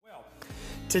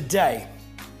Today,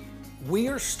 we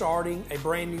are starting a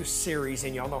brand new series,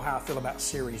 and y'all know how I feel about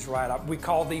series, right? We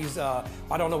call these, I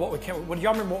don't know what we call, do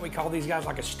y'all remember what we call these guys?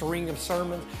 Like a string of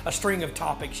sermons, a string of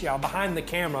topics. Yeah, behind the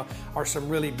camera are some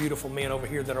really beautiful men over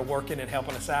here that are working and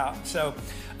helping us out. So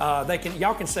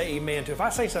y'all can say amen to. If I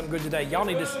say something good today, y'all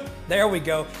need to, there we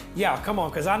go. Yeah, come on,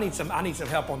 because I need some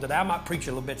help on today. I might preach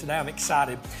a little bit today. I'm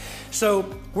excited.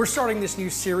 So we're starting this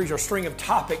new series or string of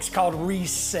topics called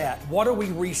Reset. What are we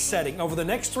resetting? Over the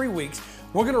next 3 weeks,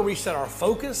 we're going to reset our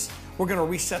focus, we're going to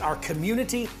reset our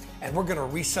community, and we're going to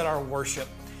reset our worship.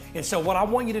 And so what I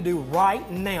want you to do right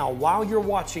now, while you're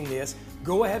watching this,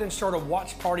 go ahead and start a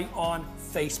watch party on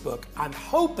Facebook. I'm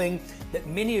hoping that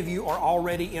many of you are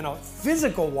already in a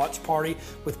physical watch party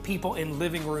with people in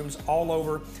living rooms all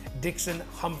over Dickson,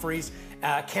 Humphreys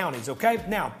counties, okay?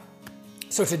 Now,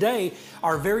 so today,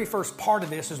 our very first part of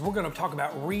this is we're going to talk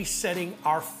about resetting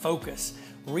our focus.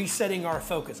 Resetting our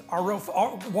focus.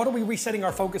 What are we resetting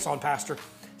our focus on, Pastor?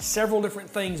 Several different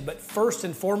things, but first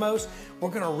and foremost, we're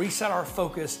going to reset our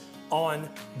focus on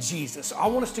Jesus. I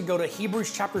want us to go to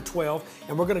Hebrews chapter 12,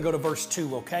 and we're going to go to verse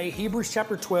 2, okay? Hebrews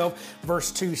chapter 12, verse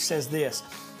 2 says this: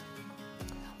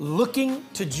 looking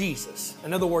to Jesus.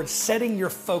 In other words, setting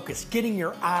your focus, getting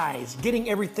your eyes,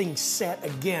 getting everything set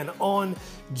again on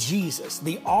Jesus,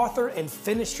 the author and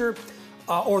finisher,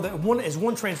 as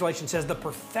one translation says, the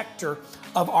perfecter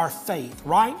of our faith,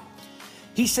 right?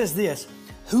 He says this: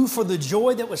 who for the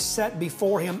joy that was set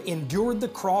before him endured the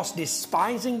cross,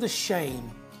 despising the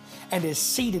shame, and is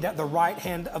seated at the right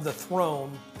hand of the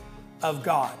throne of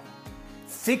God.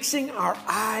 Fixing our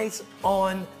eyes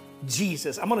on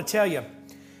Jesus. I'm going to tell you,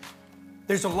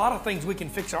 there's a lot of things we can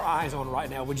fix our eyes on right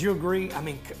now. Would you agree? I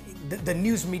mean, the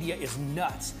news media is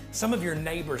nuts. Some of your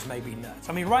neighbors may be nuts.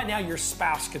 I mean, right now your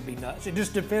spouse could be nuts. It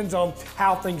just depends on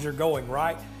how things are going,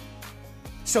 right?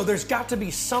 So there's got to be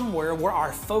somewhere where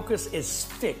our focus is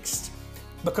fixed.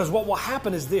 Because what will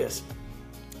happen is this.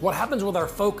 What happens with our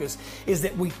focus is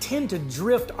that we tend to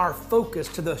drift our focus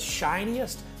to the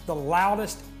shiniest, the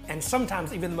loudest, and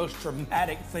sometimes even the most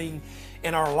dramatic thing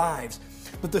in our lives.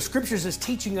 But the scriptures is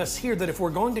teaching us here that if we're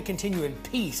going to continue in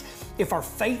peace, if our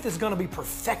faith is going to be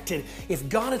perfected, if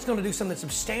God is going to do something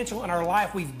substantial in our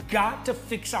life, we've got to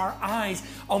fix our eyes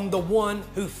on the one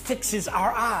who fixes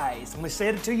our eyes. I'm going to say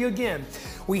it to you again.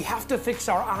 We have to fix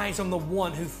our eyes on the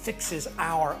one who fixes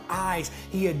our eyes.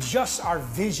 He adjusts our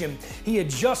vision. He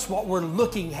adjusts what we're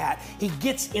looking at. He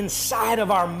gets inside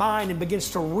of our mind and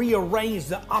begins to rearrange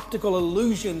the optical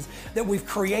illusions that we've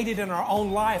created in our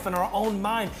own life and our own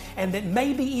mind, and that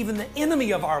maybe even the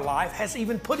enemy of our life has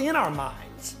even put in our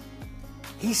minds.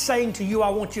 He's saying to you, I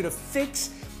want you to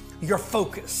fix your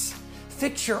focus.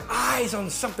 Fix your eyes on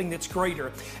something that's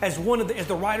greater. As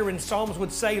the writer in Psalms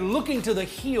would say, looking to the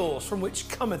hills from which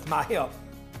cometh my help.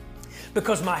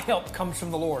 Because my help comes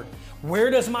from the Lord. Where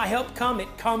does my help come?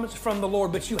 It comes from the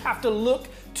Lord. But you have to look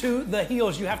to the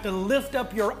hills. You have to lift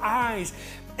up your eyes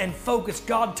and focus.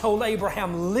 God told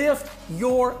Abraham, lift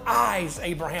your eyes,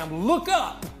 Abraham. Look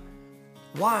up.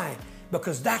 Why?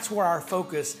 Because that's where our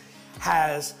focus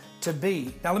has to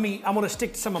be. Now I want to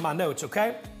stick to some of my notes,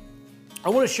 okay? I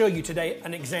want to show you today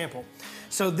an example.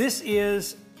 So this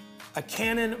is a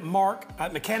Canon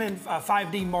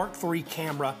 5D Mark III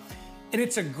camera, and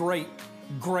it's a great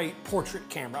portrait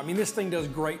camera. I mean, this thing does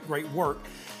great work.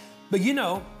 But you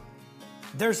know,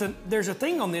 there's a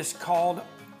thing on this called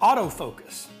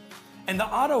autofocus. And the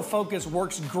autofocus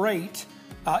works great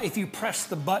if you press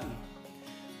the button.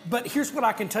 But here's what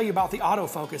I can tell you about the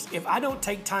autofocus. If I don't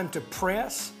take time to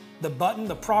press the button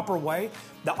the proper way,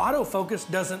 the autofocus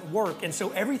doesn't work. And so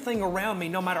everything around me,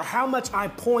 no matter how much I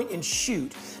point and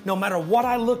shoot, no matter what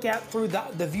I look at through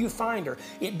the viewfinder,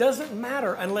 it doesn't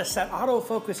matter unless that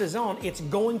autofocus is on. It's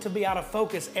going to be out of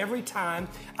focus every time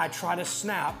I try to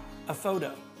snap a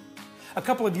photo. A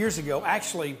couple of years ago,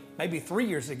 actually maybe 3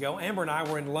 years ago, Amber and I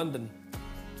were in London.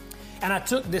 And I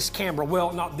took this camera,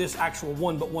 well, not this actual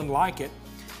one, but one like it.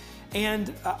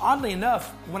 And oddly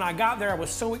enough, when I got there, I was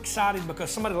so excited because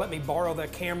somebody let me borrow their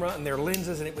camera and their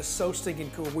lenses, and it was so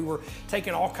stinking cool. We were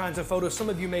taking all kinds of photos. Some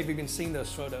of you may have even seen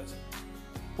those photos.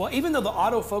 Well, even though the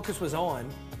autofocus was on,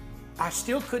 I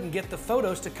still couldn't get the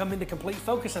photos to come into complete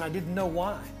focus, and I didn't know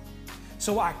why.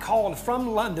 So I called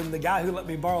from London the guy who let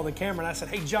me borrow the camera, and I said,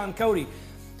 hey, John Cody,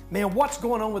 man, what's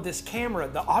going on with this camera?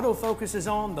 The autofocus is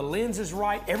on, the lens is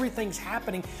right, everything's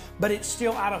happening, but it's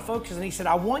still out of focus. And he said,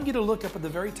 I want you to look up at the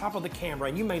very top of the camera,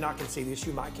 and you may not can see this,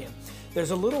 you might can.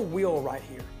 There's a little wheel right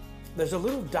here. There's a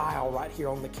little dial right here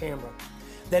on the camera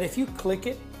that if you click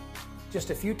it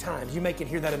just a few times, you may can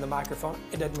hear that in the microphone,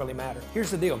 it doesn't really matter.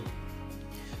 Here's the deal.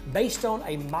 based on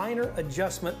a minor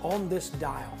adjustment on this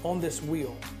dial, on this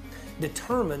wheel,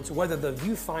 determines whether the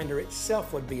viewfinder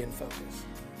itself would be in focus.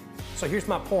 So here's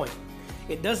my point.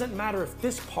 It doesn't matter if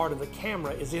this part of the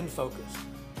camera is in focus.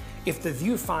 If the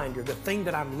viewfinder, the thing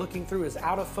that I'm looking through, is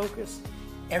out of focus,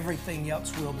 everything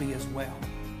else will be as well.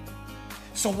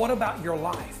 So what about your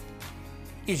life?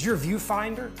 Is your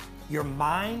viewfinder, your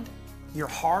mind, your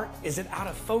heart, is it out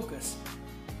of focus?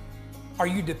 Are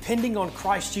you depending on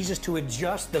Christ Jesus to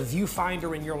adjust the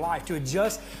viewfinder in your life, to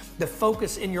adjust the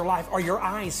focus in your life? Are your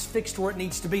eyes fixed where it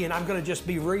needs to be? And I'm going to just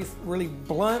be really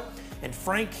blunt and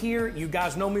frank here. You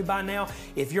guys know me by now.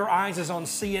 If your eyes is on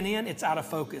CNN, it's out of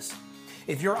focus.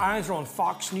 If your eyes are on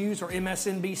Fox News or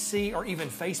MSNBC or even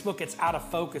Facebook, it's out of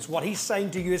focus. What he's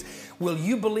saying to you is, will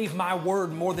you believe my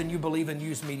word more than you believe a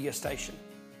news media station?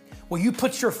 Will you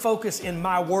put your focus in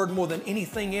my word more than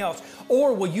anything else?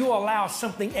 Or will you allow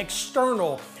something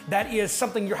external, that is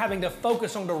something you're having to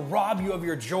focus on, to rob you of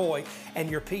your joy and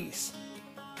your peace?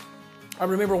 I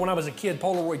remember when I was a kid,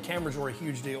 Polaroid cameras were a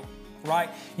huge deal, right?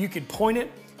 You could point it,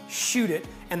 shoot it,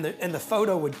 and the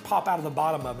photo would pop out of the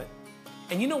bottom of it.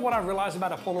 And you know what I realized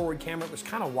about a Polaroid camera? It was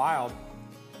kind of wild.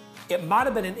 It might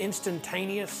have been an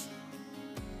instantaneous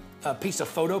piece of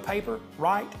photo paper,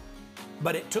 right?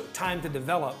 But it took time to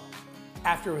develop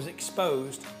after it was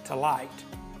exposed to light.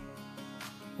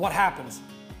 What happens?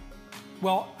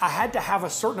 Well, I had to have a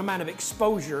certain amount of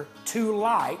exposure to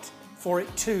light for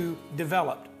it to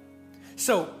develop.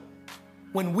 So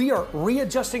when we are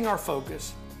readjusting our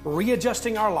focus,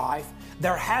 readjusting our life,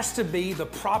 there has to be the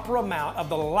proper amount of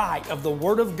the light of the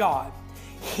Word of God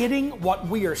hitting what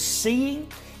we are seeing,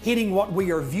 hitting what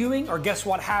we are viewing, or guess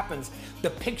what happens?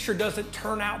 The picture doesn't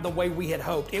turn out the way we had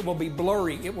hoped. It will be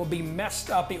blurry. It will be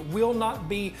messed up. It will not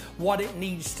be what it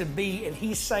needs to be. And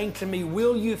he's saying to me,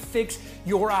 will you fix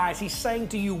your eyes? He's saying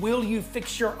to you, will you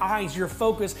fix your eyes, your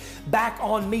focus back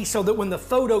on me, so that when the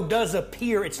photo does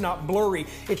appear, it's not blurry,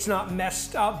 it's not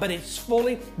messed up, but it's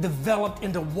fully developed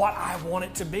into what I want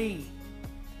it to be.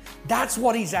 That's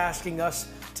what he's asking us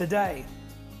today.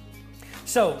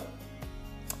 So,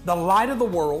 the light of the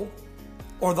world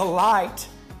or the light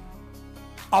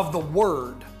of the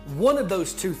Word, one of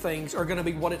those two things are going to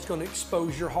be what it's going to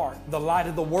expose your heart. The light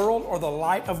of the world or the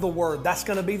light of the Word. That's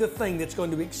going to be the thing that's going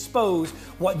to expose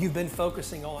what you've been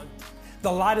focusing on.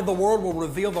 The light of the world will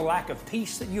reveal the lack of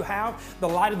peace that you have. The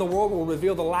light of the world will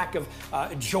reveal the lack of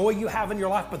joy you have in your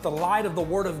life. But the light of the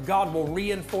Word of God will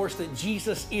reinforce that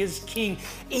Jesus is King.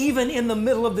 Even in the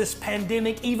middle of this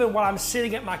pandemic, even while I'm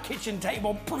sitting at my kitchen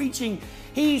table preaching,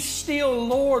 He's still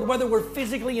Lord. Whether we're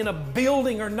physically in a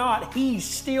building or not, He's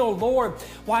still Lord.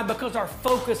 Why? Because our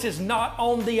focus is not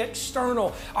on the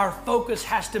external. Our focus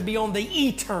has to be on the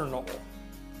eternal.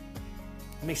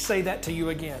 Let me say that to you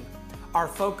again. Our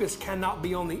focus cannot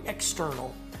be on the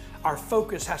external. Our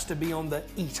focus has to be on the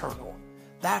eternal.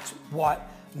 That's what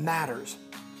matters.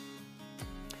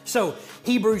 So,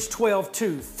 Hebrews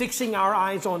 12:2, fixing our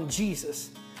eyes on Jesus,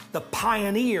 the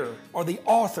pioneer or the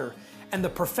author and the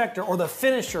perfecter or the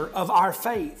finisher of our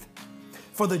faith.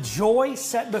 For the joy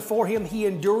set before Him, He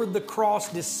endured the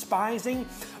cross, despising,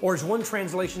 or as one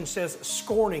translation says,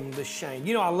 scorning the shame.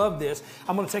 You know, I love this.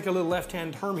 I'm going to take a little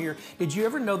left-hand turn here. Did you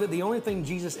ever know that the only thing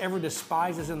Jesus ever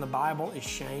despises in the Bible is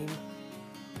shame?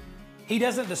 He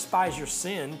doesn't despise your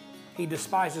sin. He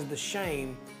despises the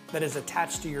shame that is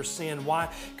attached to your sin. Why?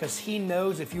 Because He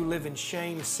knows if you live in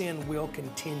shame, sin will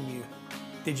continue.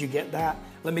 Did you get that?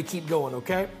 Let me keep going,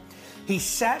 okay? He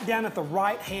sat down at the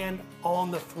right hand on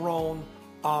the throne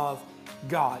of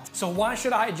God. So why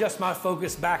should I adjust my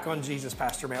focus back on Jesus,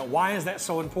 Pastor Matt? Why is that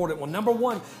so important? Well, number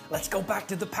one, let's go back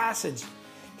to the passage.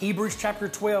 Hebrews chapter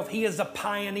 12, He is a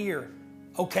pioneer.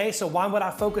 Okay, so why would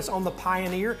I focus on the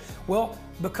pioneer? Well,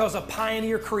 because a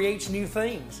pioneer creates new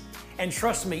things. And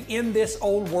trust me, in this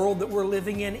old world that we're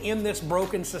living in this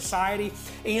broken society,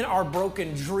 in our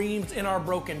broken dreams, in our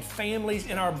broken families,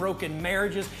 in our broken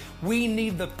marriages, we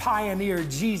need the pioneer,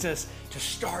 Jesus, to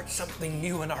start something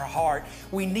new in our heart.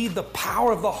 We need the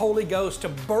power of the Holy Ghost to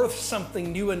birth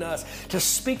something new in us, to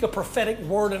speak a prophetic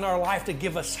word in our life to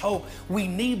give us hope. We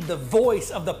need the voice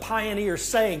of the pioneer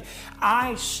saying,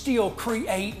 I still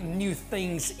create new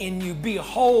things in you.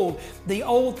 Behold, the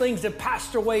old things have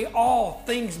passed away, all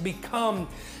things become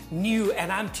new. And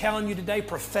I'm telling you today,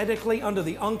 prophetically, under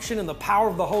the unction and the power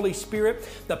of the Holy Spirit,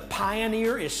 the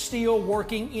pioneer is still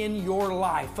working in your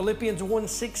life. Philippians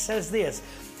 1:6 says this,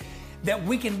 that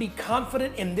we can be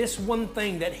confident in this one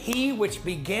thing, that He which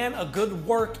began a good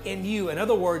work in you, in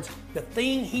other words, the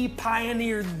thing He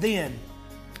pioneered then,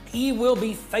 He will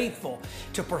be faithful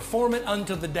to perform it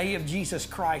unto the day of Jesus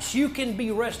Christ. You can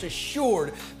be rest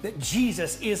assured that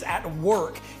Jesus is at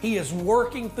work. He is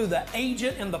working through the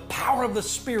agent and the power of the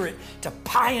Spirit to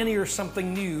pioneer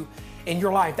something new in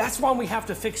your life. That's why we have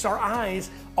to fix our eyes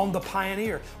on the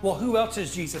pioneer. Well, who else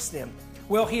is Jesus then?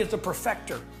 Well, He is the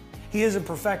perfecter. He is a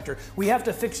perfecter. We have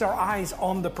to fix our eyes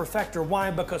on the perfecter. Why?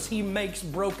 Because He makes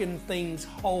broken things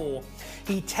whole.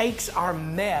 He takes our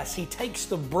mess. He takes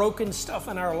the broken stuff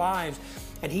in our lives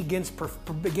and He begins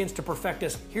to perfect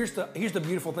us. Here's the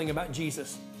beautiful thing about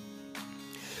Jesus.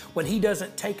 When He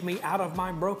doesn't take me out of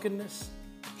my brokenness,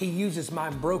 He uses my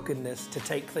brokenness to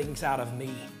take things out of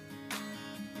me.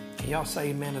 Can y'all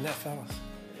say amen to that, fellas?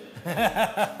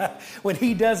 When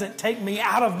He doesn't take me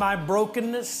out of my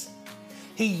brokenness,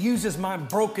 He uses my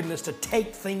brokenness to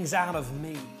take things out of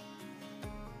me.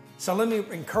 So let me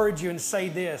encourage you and say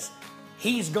this.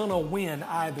 He's gonna win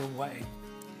either way.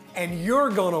 And you're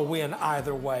gonna win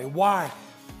either way. Why?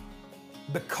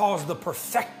 Because the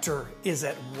perfecter is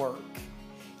at work.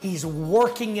 He's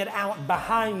working it out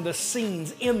behind the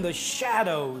scenes, in the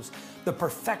shadows. The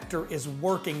perfecter is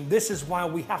working. This is why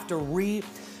we have to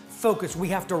refocus. We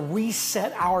have to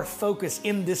reset our focus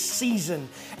in this season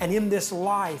and in this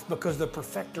life because the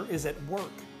perfecter is at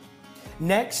work.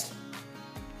 Next,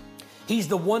 He's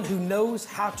the one who knows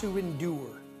how to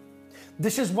endure.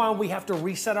 This is why we have to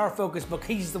reset our focus, because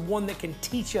He's the one that can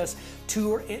teach us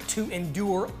to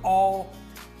endure all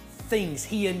things.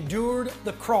 He endured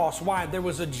the cross. Why? There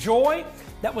was a joy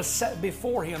that was set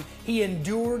before Him. He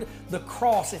endured the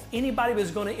cross. If anybody was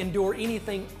going to endure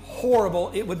anything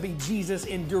horrible, it would be Jesus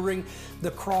enduring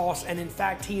the cross. And in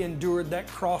fact, He endured that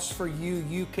cross for you.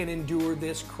 You can endure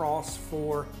this cross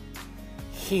for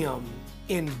Him,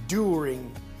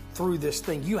 enduring through this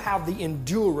thing. You have the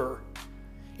endurer.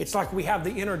 It's like we have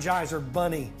the Energizer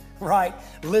Bunny, right?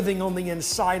 Living on the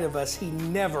inside of us. He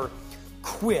never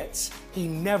quits. He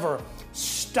never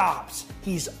stops.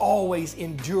 He's always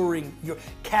enduring.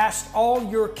 Cast all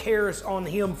your cares on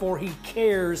Him, for He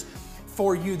cares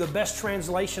for you. The best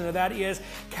translation of that is,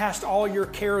 cast all your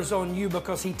cares on you,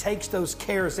 because He takes those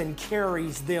cares and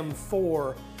carries them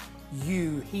for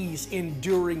you. He's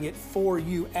enduring it for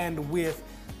you and with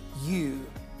you.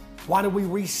 Why do we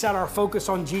reset our focus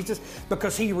on Jesus?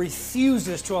 Because He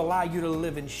refuses to allow you to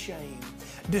live in shame.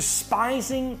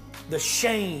 Despising the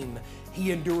shame,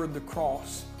 He endured the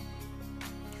cross.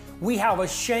 We have a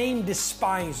shame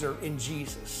despiser in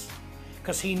Jesus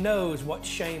because He knows what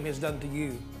shame has done to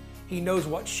you. He knows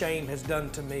what shame has done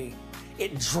to me.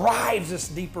 It drives us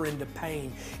deeper into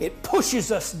pain. It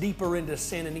pushes us deeper into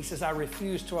sin. And He says, I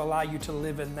refuse to allow you to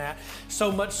live in that.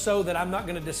 So much so that I'm not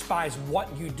going to despise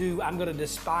what you do. I'm going to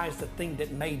despise the thing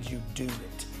that made you do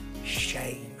it.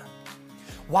 Shame.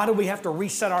 Why do we have to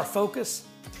reset our focus?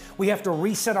 We have to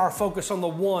reset our focus on the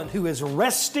one who is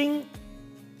resting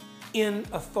in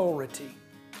authority.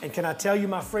 And can I tell you,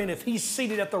 my friend, if He's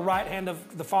seated at the right hand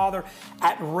of the Father,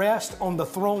 at rest on the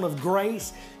throne of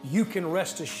grace, you can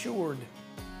rest assured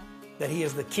that He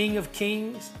is the King of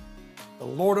kings, the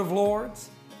Lord of lords.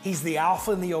 He's the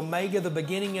Alpha and the Omega, the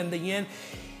beginning and the end.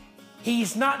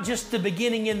 He's not just the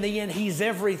beginning and the end. He's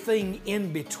everything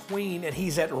in between, and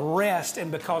He's at rest.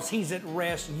 And because He's at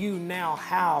rest, you now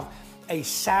have a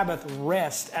Sabbath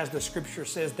rest, as the Scripture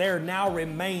says. There now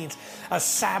remains a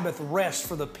Sabbath rest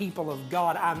for the people of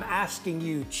God. I'm asking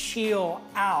you, chill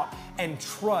out and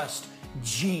trust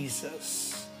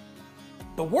Jesus.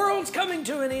 The world's coming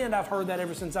to an end. I've heard that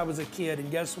ever since I was a kid.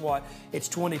 And guess what? It's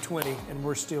 2020 and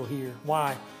we're still here.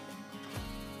 Why?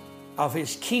 Of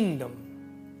His kingdom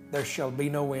there shall be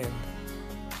no end.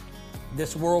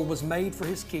 This world was made for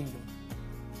His kingdom.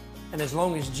 And as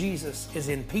long as Jesus is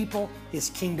in people, His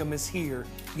kingdom is here.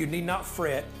 You need not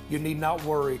fret. You need not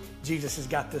worry. Jesus has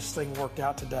got this thing worked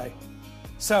out today.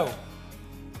 So,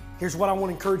 here's what I want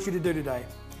to encourage you to do today.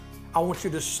 I want you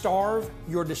to starve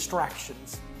your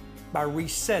distractions by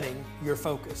resetting your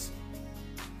focus.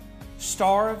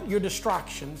 Starve your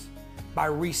distractions by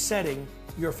resetting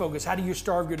your focus. How do you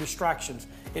starve your distractions?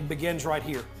 It begins right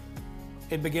here.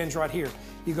 It begins right here.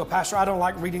 You go, Pastor, I don't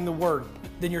like reading the Word.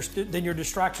 Then your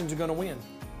distractions are going to win.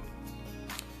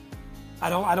 I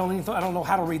don't know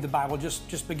how to read the Bible.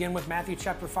 Just begin with Matthew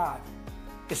chapter 5.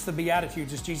 It's the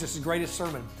Beatitudes. It's Jesus' greatest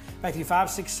sermon. Matthew 5,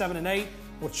 6, 7, and 8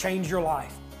 will change your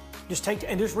life.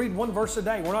 Just read one verse a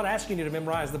day. We're not asking you to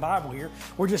memorize the Bible here.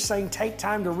 We're just saying take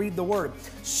time to read the Word.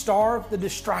 Starve the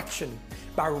distraction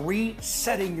by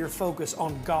resetting your focus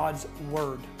on God's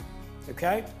Word.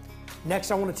 Okay?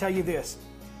 Next, I want to tell you this.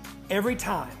 Every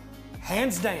time,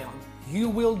 hands down, you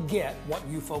will get what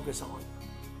you focus on.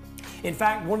 In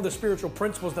fact, one of the spiritual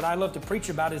principles that I love to preach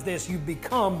about is this: you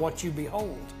become what you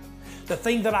behold. The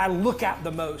thing that I look at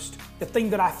the most, the thing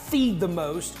that I feed the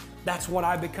most, that's what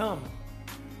I become.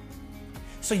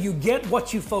 So you get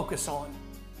what you focus on.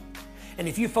 And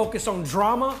if you focus on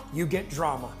drama, you get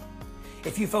drama.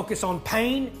 If you focus on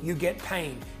pain, you get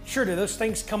pain. Sure, do those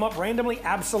things come up randomly?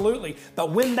 Absolutely.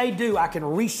 But when they do, I can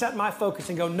reset my focus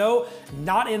and go, no,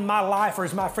 not in my life, or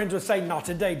as my friends would say, not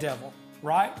today, devil,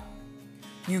 right?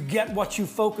 You get what you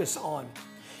focus on.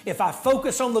 If I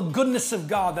focus on the goodness of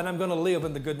God, then I'm going to live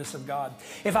in the goodness of God.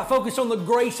 If I focus on the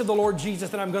grace of the Lord Jesus,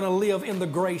 then I'm going to live in the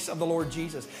grace of the Lord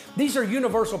Jesus. These are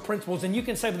universal principles, and you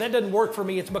can say, but that doesn't work for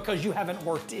me. It's because you haven't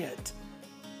worked it.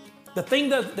 The thing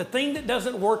that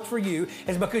doesn't work for you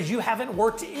is because you haven't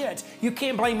worked it. You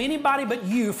can't blame anybody but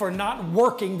you for not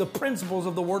working the principles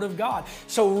of the Word of God.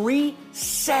 So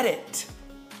reset it.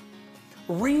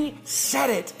 Reset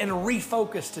it and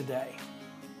refocus today.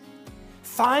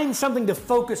 Find something to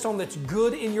focus on that's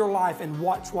good in your life and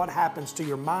watch what happens to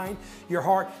your mind, your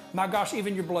heart. My gosh,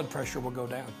 even your blood pressure will go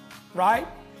down, right?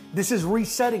 This is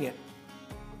resetting it.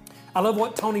 I love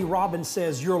what Tony Robbins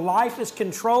says. Your life is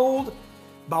controlled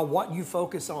by what you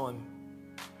focus on.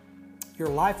 Your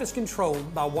life is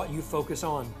controlled by what you focus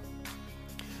on.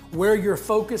 Where your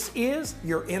focus is,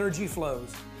 your energy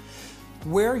flows.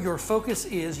 Where your focus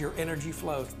is, your energy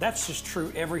flows. That's just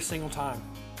true every single time.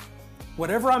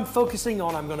 Whatever I'm focusing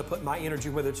on, I'm going to put my energy,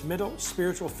 whether it's mental,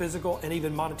 spiritual, physical, and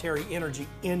even monetary energy,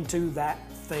 into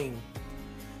that thing.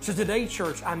 So today,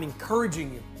 church, I'm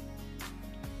encouraging you.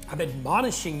 I'm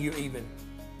admonishing you even.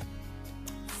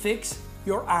 Fix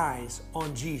your eyes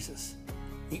on Jesus,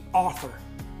 the author,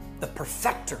 the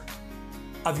perfecter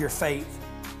of your faith.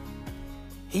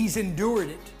 He's endured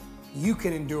it. You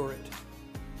can endure it.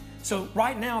 So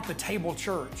right now at the Table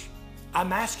Church,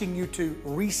 I'm asking you to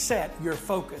reset your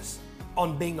focus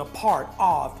on being a part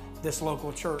of this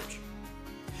local church.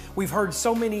 We've heard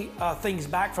so many things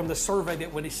back from the survey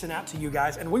that we sent out to you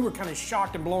guys, and we were kind of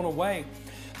shocked and blown away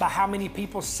by how many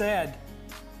people said,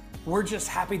 we're just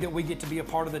happy that we get to be a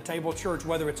part of the Table Church,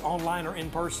 whether it's online or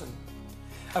in person.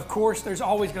 Of course, there's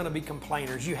always going to be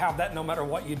complainers. You have that no matter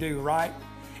what you do, right?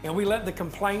 And we let the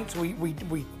complaints, we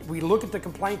look at the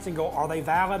complaints and go, are they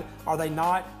valid? Are they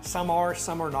not? Some are,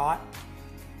 some are not.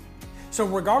 So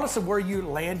regardless of where you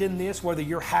land in this, whether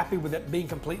you're happy with it being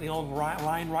completely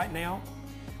online right now,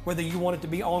 whether you want it to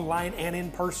be online and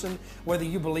in person, whether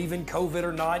you believe in COVID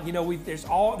or not, you know,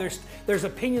 there's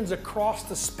opinions across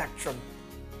the spectrum.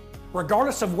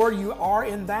 Regardless of where you are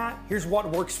in that, here's what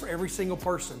works for every single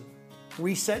person.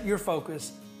 Reset your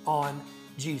focus on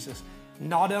Jesus.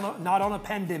 Not on a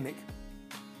pandemic.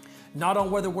 Not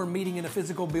on whether we're meeting in a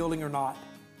physical building or not.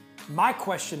 My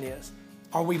question is,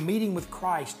 are we meeting with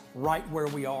Christ right where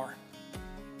we are?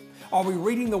 Are we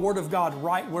reading the Word of God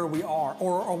right where we are?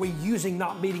 Or are we using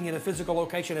not meeting in a physical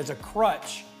location as a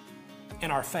crutch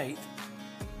in our faith?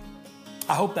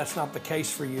 I hope that's not the case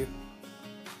for you.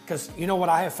 Because you know what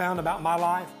I have found about my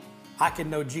life? I can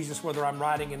know Jesus whether I'm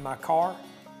riding in my car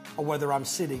or whether I'm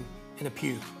sitting in a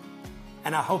pew.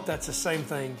 And I hope that's the same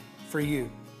thing for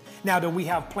you. Now, do we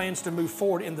have plans to move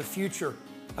forward in the future?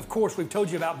 Of course, we've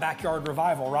told you about Backyard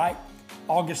Revival, right?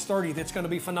 August 30th, it's going to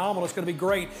be phenomenal. It's going to be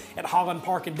great at Holland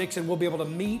Park in Dixon. We'll be able to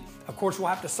meet. Of course, we'll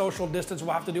have to social distance.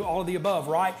 We'll have to do all of the above,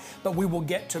 right? But we will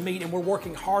get to meet, and we're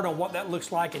working hard on what that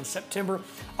looks like in September,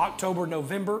 October,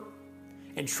 November.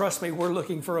 And trust me, we're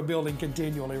looking for a building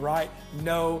continually, right?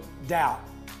 No doubt.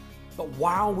 But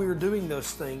while we're doing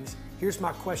those things, here's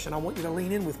my question. I want you to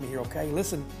lean in with me here, okay?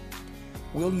 Listen,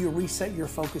 will you reset your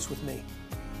focus with me?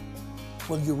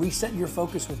 Will you reset your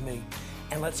focus with me?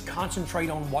 And let's concentrate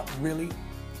on what really,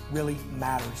 really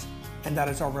matters. And that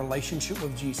is our relationship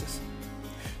with Jesus.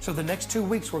 So the next 2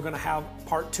 weeks, we're going to have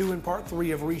part 2 and part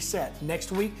 3 of Reset.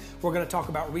 Next week, we're going to talk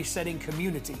about resetting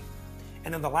community.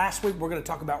 And then the last week, we're going to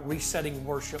talk about resetting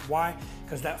worship. Why?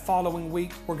 Because that following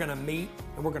week, we're going to meet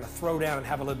and we're going to throw down and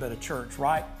have a little bit of church,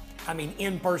 right? I mean,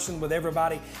 in person with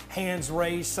everybody, hands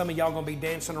raised. Some of y'all going to be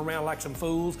dancing around like some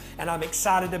fools. And I'm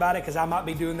excited about it because I might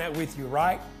be doing that with you,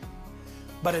 right?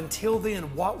 But until then,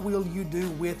 what will you do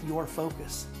with your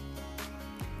focus?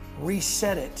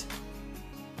 Reset it.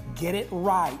 Get it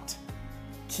right.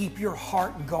 Keep your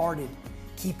heart guarded.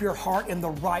 Keep your heart in the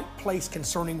right place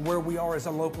concerning where we are as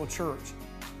a local church.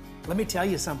 Let me tell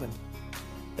you something.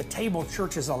 The Table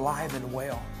Church is alive and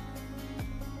well.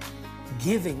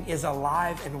 Giving is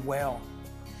alive and well.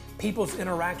 People's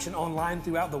interaction online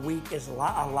throughout the week is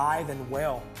alive and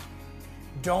well.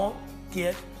 Don't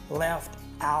get left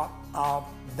out of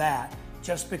that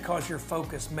just because your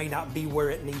focus may not be where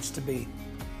it needs to be.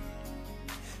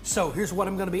 So here's what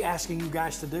I'm going to be asking you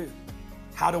guys to do.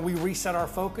 How do we reset our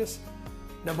focus?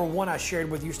 Number one, I shared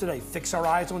with you today, fix our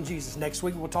eyes on Jesus. Next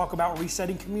week, we'll talk about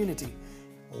resetting community.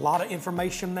 A lot of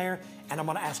information there, and I'm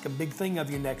going to ask a big thing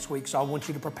of you next week, so I want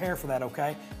you to prepare for that,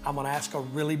 okay? I'm going to ask a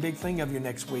really big thing of you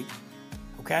next week,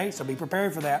 okay? So be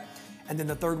prepared for that. And then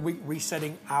the third week,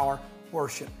 resetting our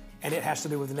worship. And it has to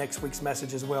do with the next week's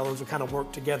message as well. Those will kind of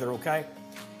work together, okay?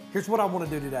 Here's what I want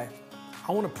to do today.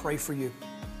 I want to pray for you.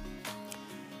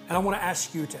 And I want to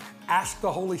ask you to ask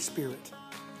the Holy Spirit,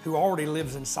 who already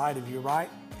lives inside of you, right?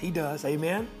 He does,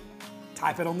 amen?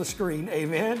 Type it on the screen,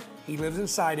 amen? He lives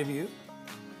inside of you.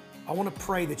 I want to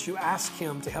pray that you ask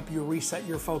Him to help you reset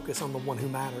your focus on the one who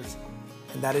matters,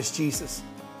 and that is Jesus,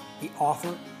 the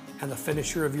author and the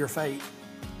finisher of your faith.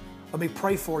 Let me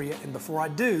pray for you, and before I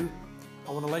do,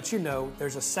 I want to let you know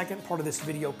there's a second part of this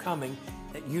video coming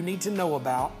that you need to know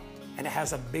about, and it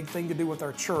has a big thing to do with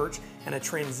our church and a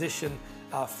transition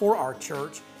for our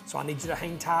church. So I need you to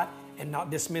hang tight and not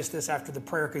dismiss this after the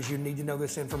prayer, because you need to know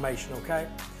this information, okay?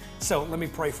 So let me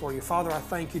pray for you. Father, I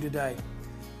thank you today.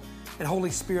 And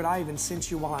Holy Spirit, I even sense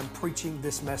you while I'm preaching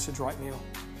this message right now.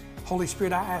 Holy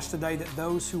Spirit, I ask today that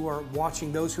those who are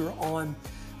watching, those who are on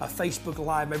Facebook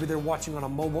Live, maybe they're watching on a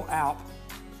mobile app,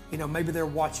 maybe they're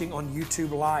watching on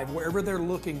YouTube Live, wherever they're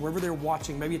looking, wherever they're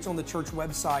watching, maybe it's on the church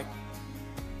website,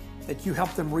 that you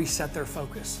help them reset their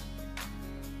focus.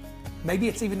 Maybe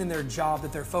it's even in their job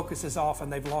that their focus is off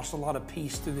and they've lost a lot of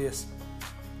peace through this.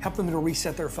 Help them to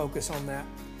reset their focus on that.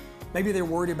 Maybe they're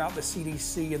worried about the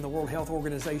CDC and the World Health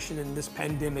Organization and this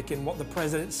pandemic and what the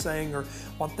president's saying, or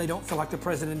what they don't feel like the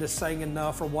president is saying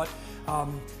enough, or what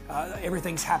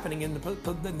everything's happening in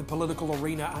the political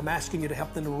arena. I'm asking you to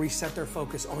help them to reset their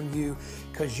focus on you,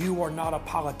 because you are not a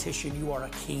politician, you are a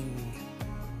king.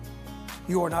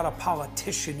 You are not a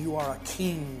politician, you are a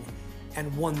king,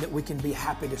 and one that we can be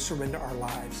happy to surrender our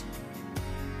lives.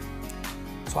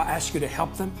 So I ask you to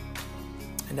help them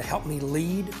and to help me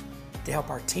lead, to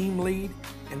help our team lead,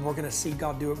 and we're going to see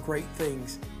God do great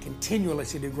things, continually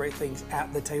do great things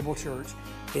at the Table Church.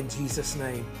 In Jesus'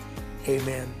 name,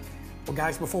 amen. Well,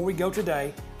 guys, before we go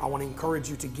today, I want to encourage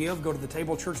you to give. Go to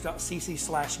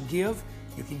thetablechurch.cc/give.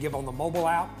 You can give on the mobile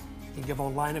app. You can give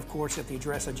online, of course, at the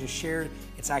address I just shared.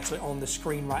 It's actually on the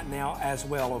screen right now as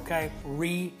well, okay?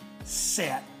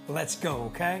 Reset. Let's go,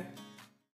 okay?